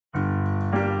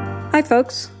Hi,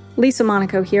 folks. Lisa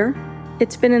Monaco here.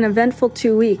 It's been an eventful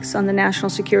 2 weeks on the national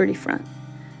security front.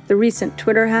 The recent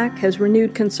Twitter hack has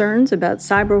renewed concerns about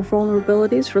cyber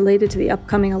vulnerabilities related to the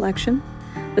upcoming election.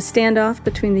 The standoff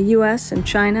between the U.S. and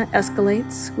China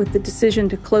escalates with the decision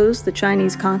to close the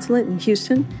Chinese consulate in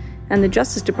Houston and the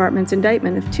Justice Department's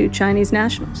indictment of 2 Chinese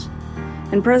nationals.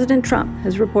 And President Trump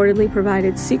has reportedly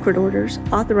provided secret orders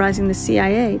authorizing the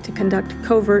CIA to conduct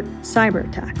covert cyber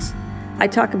attacks. I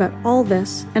talk about all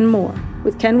this and more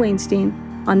with Ken Weinstein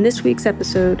on this week's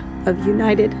episode of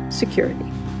United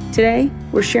Security. Today,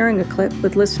 we're sharing a clip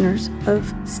with listeners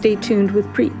of Stay Tuned with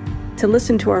Preet. To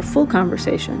listen to our full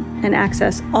conversation and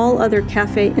access all other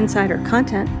Cafe Insider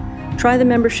content, try the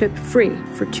membership free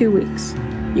for 2 weeks.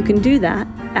 You can do that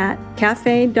at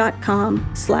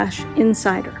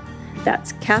cafe.com/insider.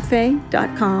 That's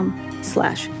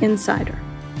cafe.com/insider.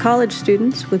 College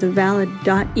students with a valid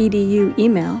 .edu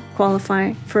email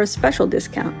qualify for a special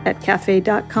discount at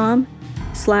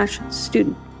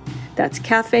cafe.com/student. That's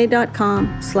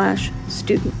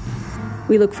cafe.com/student.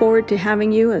 We look forward to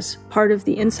having you as part of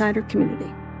the Insider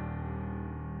community.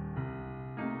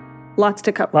 Lots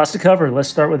to cover. Let's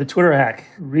start with the Twitter hack.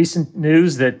 Recent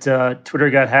news that Twitter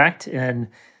got hacked and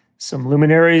some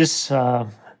luminaries,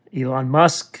 Elon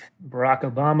Musk, Barack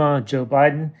Obama, Joe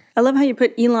Biden. I love how you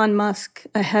put Elon Musk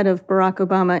ahead of Barack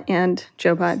Obama and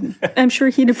Joe Biden. I'm sure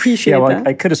he'd appreciate that.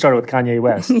 I could have started with Kanye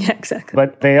West. Yeah, exactly.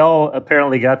 But they all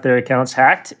apparently got their accounts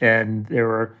hacked, and there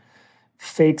were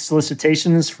fake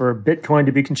solicitations for Bitcoin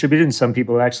to be contributed, and some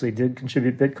people actually did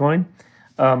contribute Bitcoin.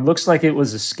 Looks like it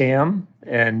was a scam,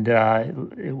 and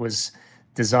it was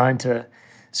designed to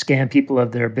scam people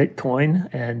of their Bitcoin,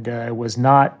 and was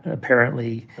not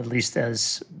apparently, at least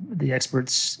as the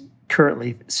experts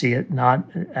currently see it, not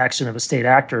action of a state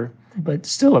actor, but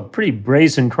still a pretty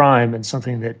brazen crime and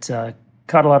something that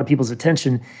caught a lot of people's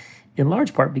attention, in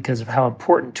large part because of how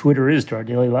important Twitter is to our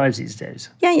daily lives these days.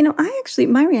 Yeah,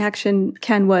 my reaction,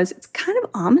 Ken, was it's kind of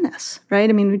ominous, right?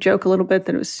 I mean, we joke a little bit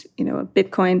that it was, a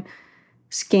Bitcoin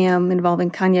scam involving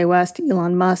Kanye West,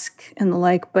 Elon Musk, and the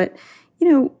like. But,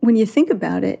 when you think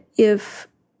about it, if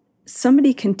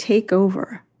somebody can take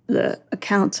over the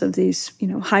accounts of these,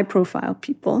 high-profile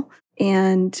people,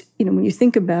 and, when you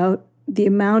think about the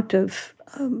amount of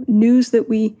news that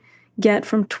we get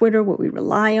from Twitter, what we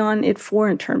rely on it for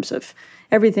in terms of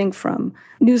everything from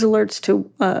news alerts to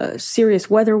serious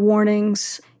weather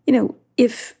warnings,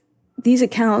 if these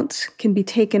accounts can be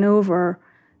taken over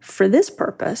for this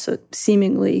purpose, a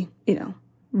seemingly,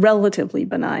 relatively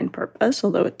benign purpose,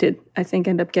 although it did, I think,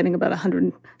 end up getting about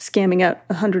scamming out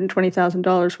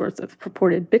 $120,000 worth of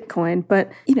purported Bitcoin. But,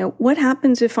 what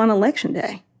happens if on election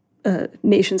day, a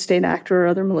nation-state actor or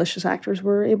other malicious actors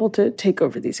were able to take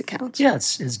over these accounts? Yeah,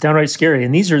 it's downright scary.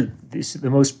 And these are the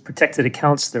most protected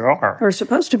accounts there are. Or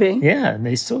supposed to be. Yeah, and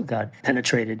they still got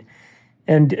penetrated.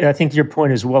 And I think your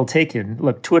point is well taken.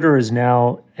 Look, Twitter is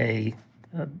now a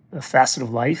facet of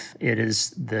life. It is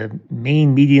the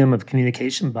main medium of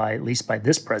communication at least by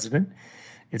this president.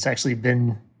 It's actually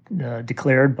been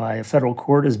declared by a federal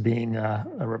court as being a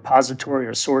repository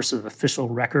or source of official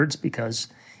records because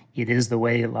it is the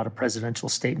way a lot of presidential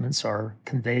statements are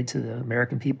conveyed to the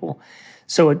American people.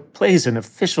 So it plays an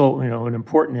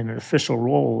important and an official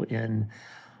role in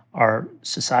our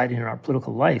society and our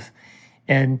political life.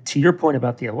 And to your point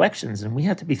about the elections, and we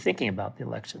have to be thinking about the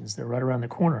elections, they're right around the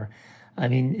corner. I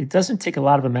mean, it doesn't take a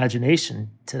lot of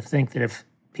imagination to think that if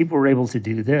people were able to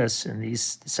do this, and it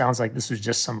sounds like this was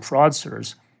just some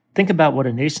fraudsters, think about what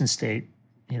a nation state,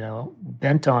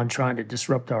 bent on trying to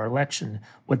disrupt our election,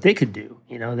 what they could do.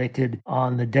 They could,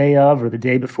 on the day of or the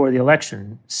day before the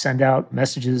election, send out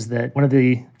messages that one of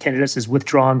the candidates is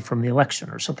withdrawn from the election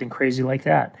or something crazy like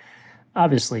that.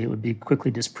 Obviously, it would be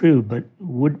quickly disproved, but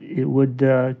it would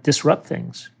disrupt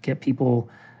things, get people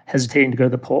hesitating to go to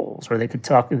the polls, or they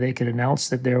could announce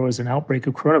that there was an outbreak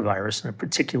of coronavirus in a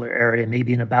particular area,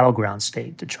 maybe in a battleground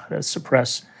state, to try to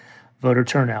suppress voter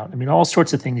turnout. I mean, all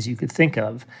sorts of things you could think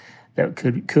of that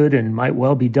could and might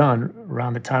well be done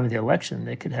around the time of the election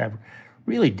that could have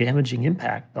really damaging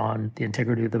impact on the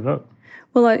integrity of the vote.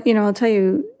 Well, I'll tell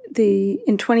you,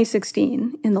 in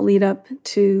 2016, in the lead up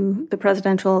to the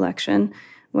presidential election,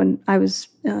 when I was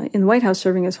in the White House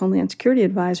serving as Homeland Security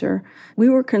Advisor, we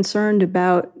were concerned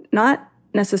about not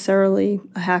necessarily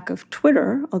a hack of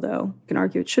Twitter, although you can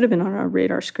argue it should have been on our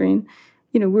radar screen.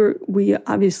 We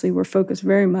obviously were focused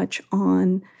very much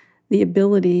on the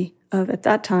ability of, at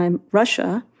that time,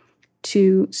 Russia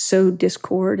to sow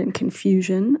discord and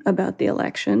confusion about the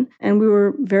election. And we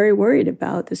were very worried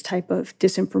about this type of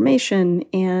disinformation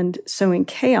and sowing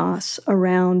chaos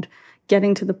around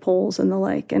getting to the polls and the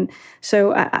like. And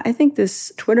so I think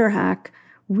this Twitter hack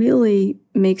really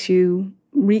makes you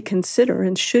reconsider,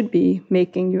 and should be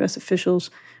making U.S.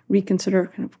 officials reconsider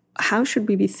kind of how should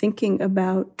we be thinking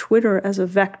about Twitter as a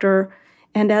vector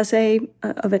and as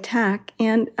of attack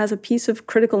and as a piece of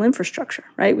critical infrastructure,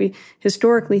 right? We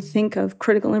historically think of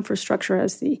critical infrastructure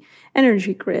as the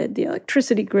energy grid, the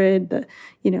electricity grid,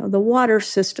 the water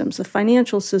systems, the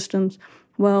financial systems.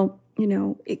 Well,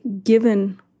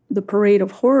 given the parade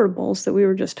of horribles that we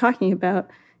were just talking about,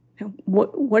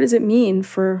 what does it mean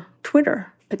for Twitter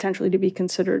potentially to be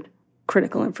considered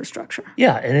critical infrastructure?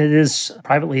 Yeah, and it is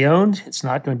privately owned. It's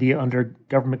not going to be under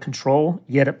government control,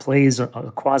 yet it plays a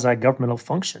quasi-governmental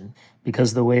function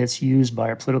because of the way it's used by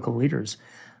our political leaders.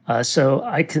 So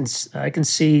I can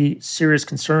see serious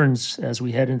concerns as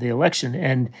we head into the election.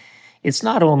 And it's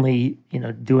not only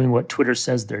doing what Twitter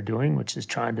says they're doing, which is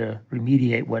trying to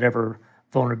remediate whatever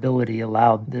vulnerability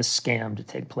allowed this scam to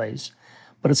take place,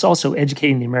 but it's also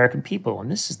educating the American people.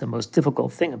 And this is the most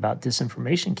difficult thing about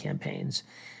disinformation campaigns.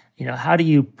 How do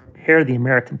you prepare the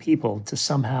American people to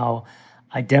somehow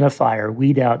identify or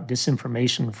weed out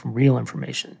disinformation from real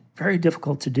information? Very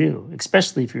difficult to do,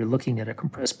 especially if you're looking at a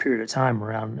compressed period of time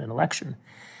around an election.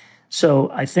 So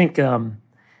I think,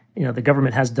 the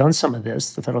government has done some of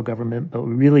this, the federal government, but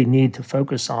we really need to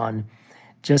focus on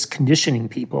just conditioning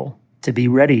people to be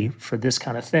ready for this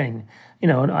kind of thing.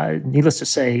 Needless to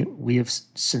say,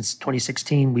 since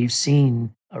 2016, we've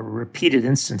seen repeated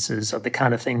instances of the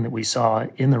kind of thing that we saw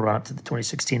in the run-up to the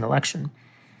 2016 election.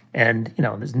 And,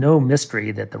 there's no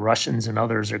mystery that the Russians and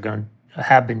others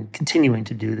have been continuing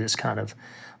to do this kind of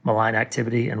malign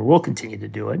activity and will continue to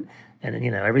do it. And,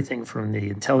 everything from the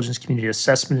intelligence community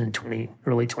assessment in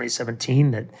early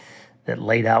 2017 that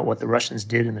laid out what the Russians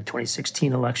did in the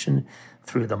 2016 election,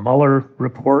 through the Mueller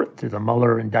report, through the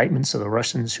Mueller indictments of the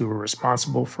Russians who were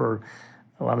responsible for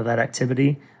a lot of that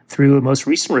activity, through a most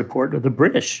recent report of the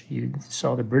British. You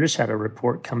saw the British had a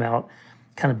report come out,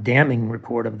 kind of damning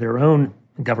report of their own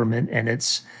government and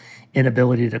its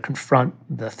inability to confront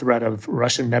the threat of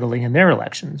Russian meddling in their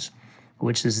elections,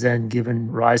 which has then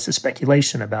given rise to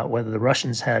speculation about whether the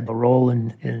Russians had a role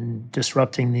in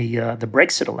disrupting the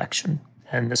Brexit election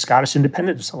and the Scottish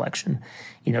independence election.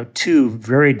 Two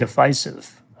very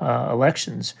divisive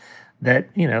elections that,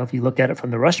 if you look at it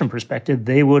from the Russian perspective,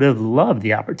 they would have loved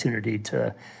the opportunity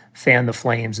to fan the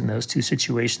flames in those two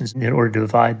situations in order to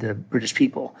divide the British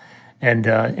people. And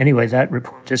anyway, that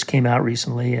report just came out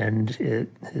recently, and it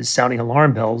is sounding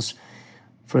alarm bells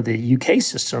for the UK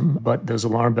system, but those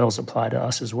alarm bells apply to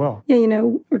us as well. Yeah,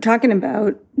 we're talking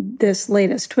about this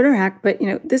latest Twitter hack, but,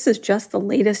 this is just the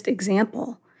latest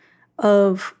example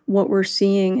of what we're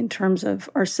seeing in terms of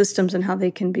our systems and how they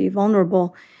can be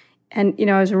vulnerable. And,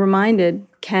 I was reminded,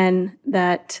 Ken,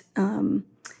 that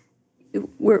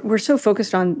we're so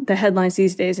focused on the headlines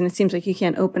these days, and it seems like you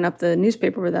can't open up the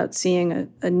newspaper without seeing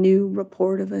a new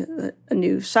report of a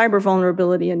new cyber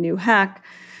vulnerability, a new hack,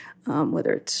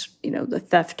 whether it's, the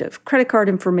theft of credit card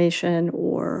information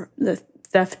or the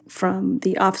theft from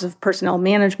the Office of Personnel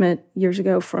Management years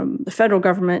ago from the federal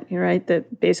government, right?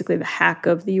 Basically the hack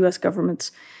of the U.S.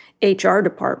 government's HR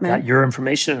department. Got your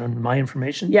information and my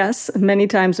information? Yes, many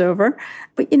times over.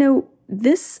 But,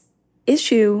 this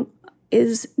issue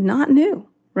is not new,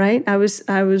 right? I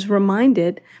was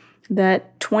reminded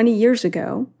that 20 years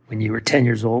ago, when you were 10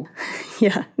 years old.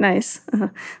 Yeah, nice.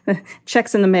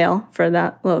 Checks in the mail for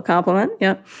that little compliment.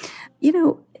 Yeah.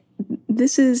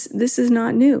 This is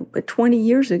not new, but 20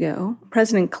 years ago,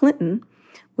 President Clinton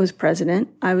was president.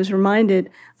 I was reminded,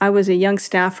 I was a young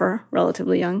staffer,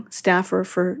 relatively young staffer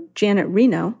for Janet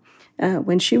Reno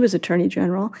when she was Attorney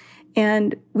General.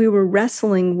 And we were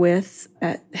wrestling with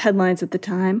headlines at the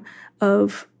time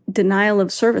of denial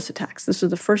of service attacks. This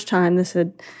was the first time this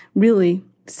had really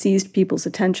seized people's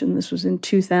attention. This was in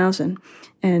 2000.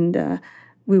 And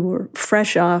we were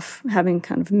fresh off having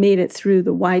kind of made it through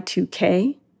the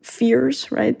Y2K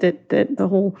fears, right? That the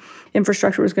whole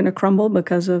infrastructure was going to crumble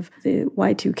because of the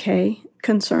Y2K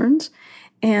concerns.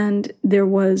 And there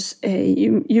was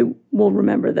you will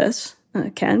remember this,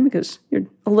 Ken, because you're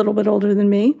a little bit older than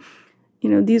me.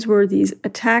 These were these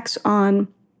attacks on,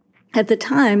 at the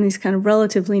time, these kind of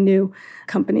relatively new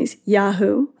companies,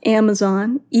 Yahoo,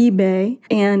 Amazon, eBay,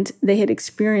 and they had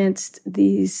experienced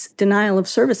these denial of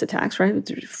service attacks, right?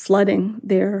 They're flooding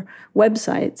their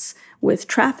websites with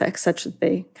traffic such that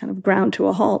they kind of ground to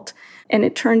a halt. And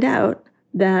it turned out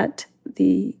that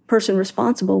the person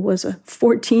responsible was a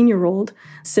 14-year-old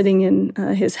sitting in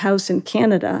his house in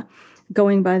Canada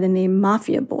going by the name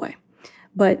Mafia Boy.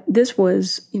 But this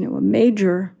was, a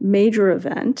major, major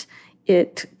event.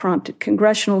 It prompted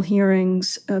congressional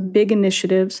hearings, big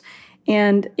initiatives,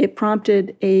 and it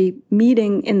prompted a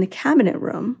meeting in the cabinet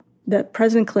room that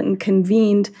President Clinton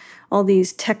convened all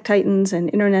these tech titans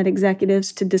and internet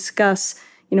executives to discuss,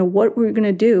 what we're going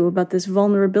to do about this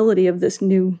vulnerability of this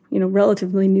new,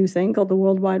 relatively new thing called the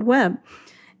World Wide Web.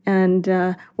 And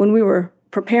when we were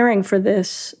preparing for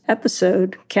this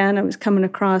episode, Ken, I was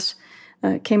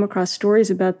came across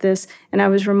stories about this, and I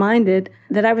was reminded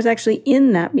that I was actually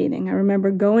in that meeting. I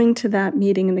remember going to that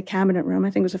meeting in the cabinet room.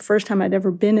 I think it was the first time I'd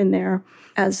ever been in there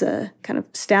as a kind of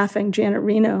staffing Janet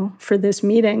Reno for this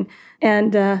meeting.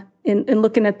 And in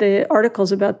looking at the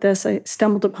articles about this, I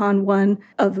stumbled upon one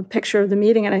of a picture of the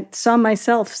meeting, and I saw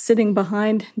myself sitting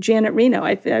behind Janet Reno.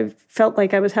 I felt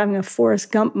like I was having a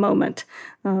Forrest Gump moment.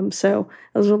 So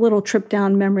it was a little trip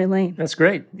down memory lane. That's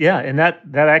great. Yeah, and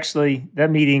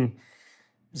that meeting,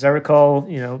 as I recall,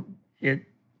 it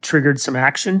triggered some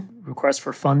action, requests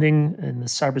for funding in the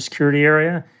cybersecurity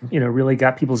area, really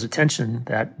got people's attention,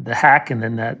 that the hack, and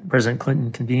then that President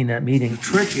Clinton convened that meeting. The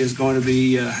trick is going to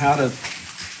be how to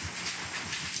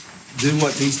do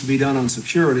what needs to be done on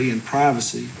security and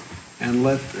privacy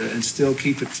and still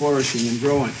keep it flourishing and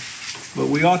growing. But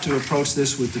we ought to approach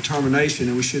this with determination,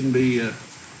 and we shouldn't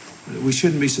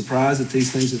be surprised that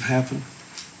these things have happened.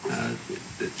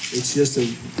 It's just a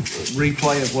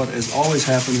replay of what has always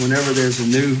happened whenever there's a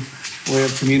new way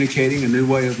of communicating, a new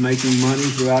way of making money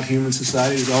throughout human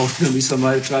society. There's always going to be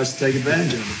somebody that tries to take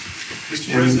advantage of it.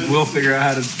 And we'll figure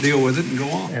out how to deal with it and go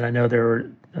on. And I know there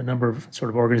were a number of sort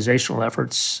of organizational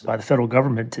efforts by the federal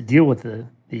government to deal with the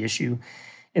issue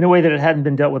in a way that it hadn't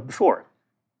been dealt with before.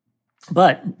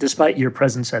 But despite your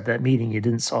presence at that meeting, you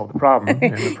didn't solve the problem,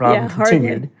 and the problem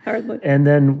continued. Hardly. And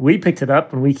then we picked it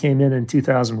up, and we came in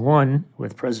 2001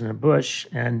 with President Bush.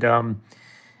 And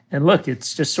look,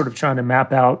 it's just sort of trying to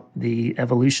map out the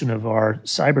evolution of our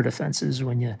cyber defenses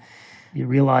when you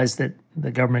realize that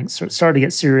the government started to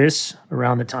get serious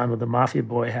around the time of the Mafia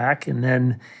Boy hack, and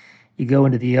then you go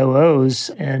into the OOs,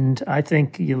 and I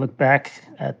think you look back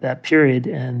at that period,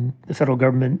 and the federal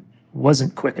government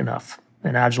wasn't quick enough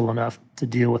and agile enough to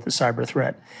deal with the cyber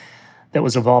threat that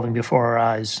was evolving before our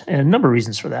eyes. And a number of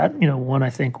reasons for that. One I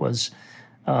think was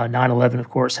 9/11, of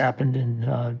course, happened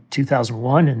in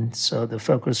 2001, and so the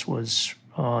focus was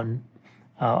on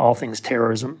all things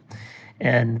terrorism.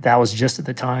 And that was just at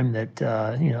the time that,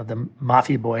 the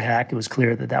Mafia Boy hack, it was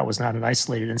clear that was not an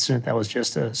isolated incident. That was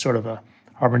just a sort of a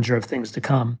harbinger of things to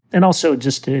come. And also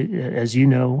just as you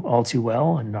know all too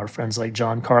well, and our friends like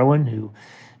John Carlin, who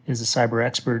is a cyber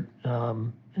expert,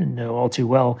 and know all too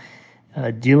well,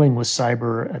 dealing with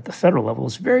cyber at the federal level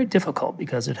is very difficult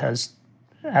because it has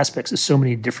aspects of so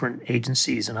many different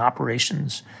agencies and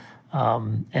operations,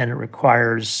 and it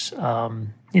requires,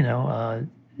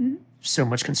 so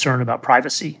much concern about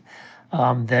privacy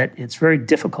that it's very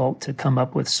difficult to come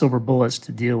up with silver bullets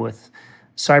to deal with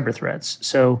cyber threats.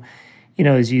 So,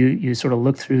 as you sort of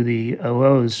look through the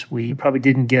OOs, we probably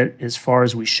didn't get as far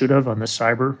as we should have on the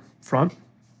cyber front.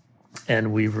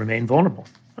 And we've remained vulnerable,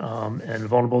 and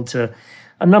vulnerable to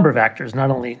a number of actors,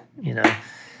 not only,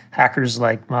 hackers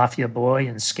like Mafia Boy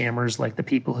and scammers like the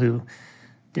people who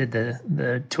did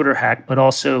the Twitter hack, but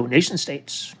also nation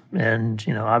states. And,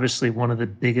 obviously one of the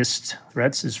biggest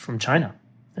threats is from China,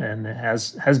 and it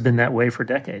has been that way for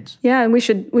decades. Yeah, and we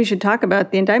should talk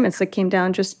about the indictments that came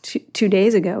down just two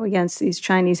days ago against these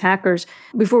Chinese hackers.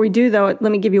 Before we do, though,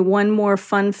 let me give you one more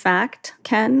fun fact,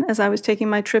 Ken, as I was taking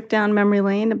my trip down memory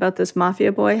lane about this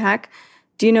Mafia Boy hack.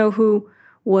 Do you know who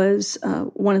was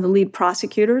one of the lead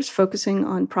prosecutors focusing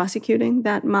on prosecuting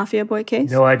that Mafia Boy case?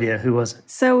 No idea. Who was it?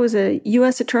 So it was a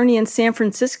U.S. attorney in San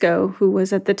Francisco who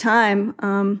was at the time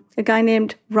a guy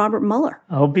named Robert Mueller.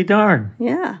 I'll be darned.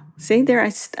 Yeah. See, there, I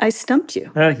stumped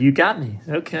you. You got me.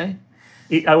 Okay.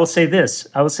 I will say this.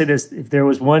 If there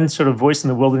was one sort of voice in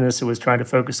the wilderness that was trying to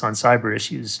focus on cyber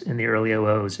issues in the early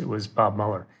OOs, it was Bob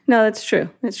Mueller. No, that's true.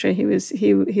 That's true. He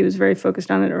was very focused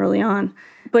on it early on.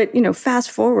 But,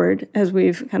 fast forward, as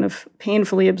we've kind of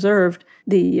painfully observed,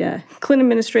 the Clinton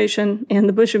administration and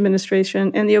the Bush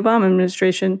administration and the Obama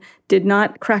administration did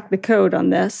not crack the code on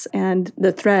this. And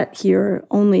the threat here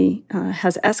only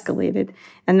has escalated.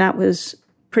 And that was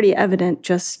pretty evident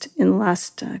just in the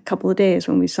last couple of days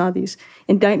when we saw these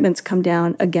indictments come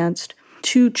down against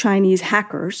 2 Chinese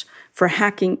hackers for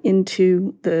hacking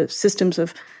into the systems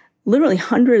of literally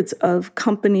hundreds of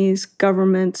companies,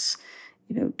 governments,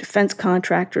 defense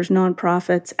contractors,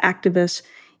 nonprofits, activists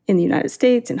in the United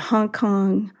States, in Hong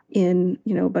Kong, in,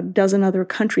 about a dozen other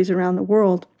countries around the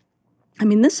world. I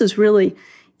mean, this is really,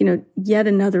 yet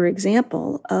another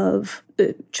example of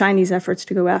the Chinese efforts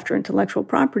to go after intellectual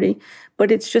property,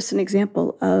 but it's just an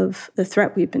example of the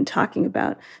threat we've been talking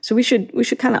about. So we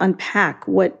should kind of unpack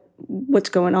what's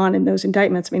going on in those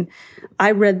indictments. I mean,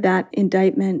 I read that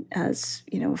indictment as,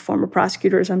 a former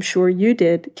prosecutor, as I'm sure you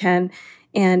did, Ken,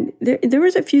 and there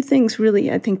was a few things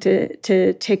really, I think,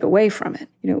 to take away from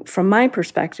it. From my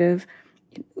perspective,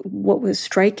 what was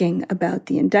striking about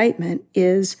the indictment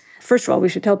is, first of all, we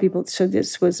should tell people, so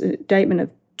this was an indictment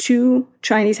of 2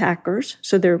 Chinese hackers.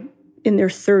 So they're in their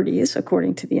 30s,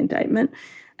 according to the indictment.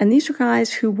 And these are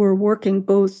guys who were working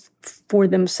both for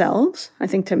themselves, I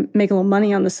think, to make a little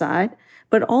money on the side,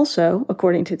 but also,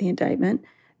 according to the indictment,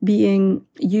 being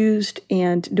used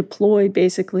and deployed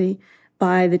basically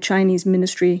by the Chinese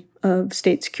Ministry of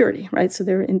State Security, right? So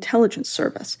they're intelligence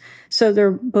service. So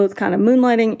they're both kind of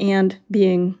moonlighting and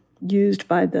being used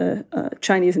by the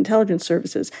Chinese intelligence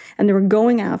services. And they were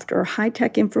going after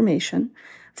high-tech information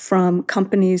from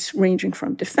companies ranging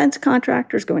from defense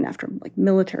contractors, going after like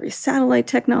military satellite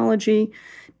technology,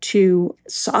 to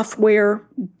software,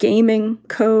 gaming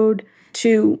code,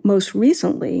 to most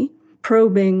recently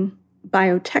probing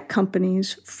biotech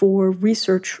companies for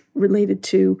research related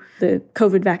to the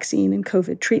COVID vaccine and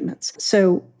COVID treatments.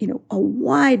 So, a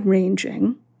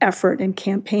wide-ranging effort and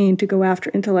campaign to go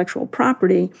after intellectual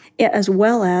property, as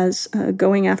well as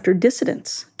going after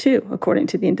dissidents, too, according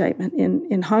to the indictment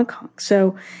in Hong Kong.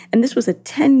 So, and this was a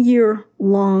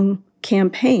 10-year-long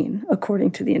campaign, according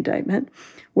to the indictment,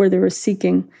 where they were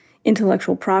seeking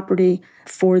intellectual property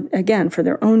for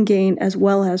their own gain, as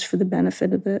well as for the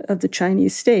benefit of the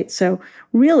Chinese state. So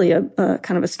really a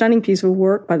kind of a stunning piece of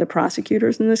work by the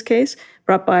prosecutors in this case,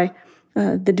 brought by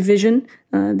the division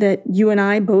that you and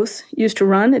I both used to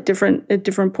run at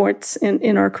different points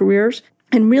in our careers.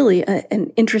 And really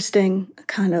an interesting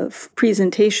kind of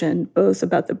presentation, both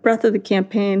about the breadth of the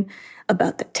campaign,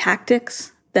 about the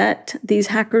tactics that these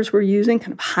hackers were using,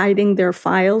 kind of hiding their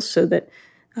files so that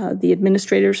the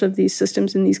administrators of these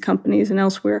systems in these companies and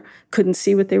elsewhere couldn't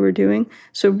see what they were doing.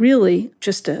 So really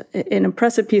just an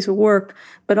impressive piece of work,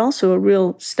 but also a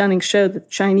real stunning show that the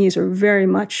Chinese are very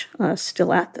much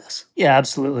still at this. Yeah,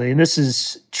 absolutely. And this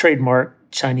is trademark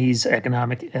Chinese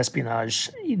economic espionage.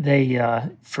 They,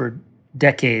 for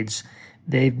decades,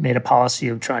 they've made a policy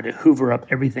of trying to hoover up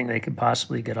everything they could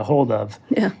possibly get a hold of.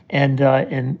 Yeah. And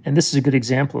this is a good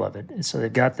example of it. So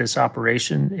they've got this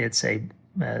operation. It's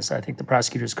as I think the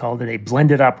prosecutors called it, a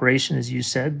blended operation, as you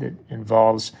said, that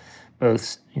involves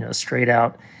both, straight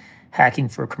out hacking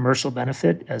for commercial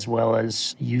benefit, as well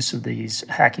as use of these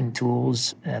hacking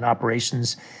tools and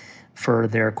operations for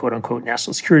their quote unquote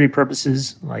national security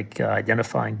purposes, like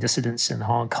identifying dissidents in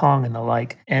Hong Kong and the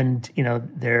like. And,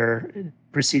 they're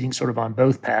proceeding sort of on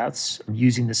both paths,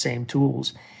 using the same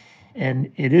tools.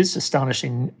 And it is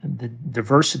astonishing the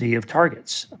diversity of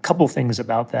targets. A couple things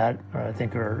about that I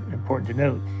think are important to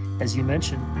note. As you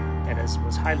mentioned, and as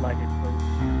was highlighted both.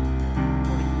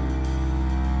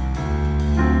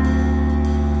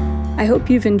 I hope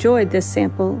you've enjoyed this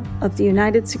sample of the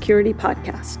United Security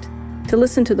Podcast. To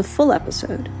listen to the full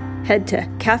episode, head to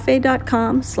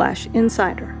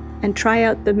cafe.com/insider and try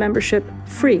out the membership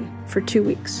free for 2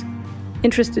 weeks.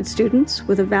 Interested students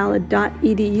with a valid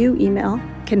 .edu email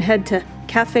can head to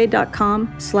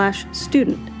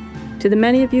cafe.com/student. To the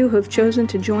many of you who have chosen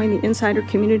to join the Insider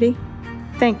community,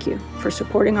 thank you for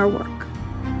supporting our work.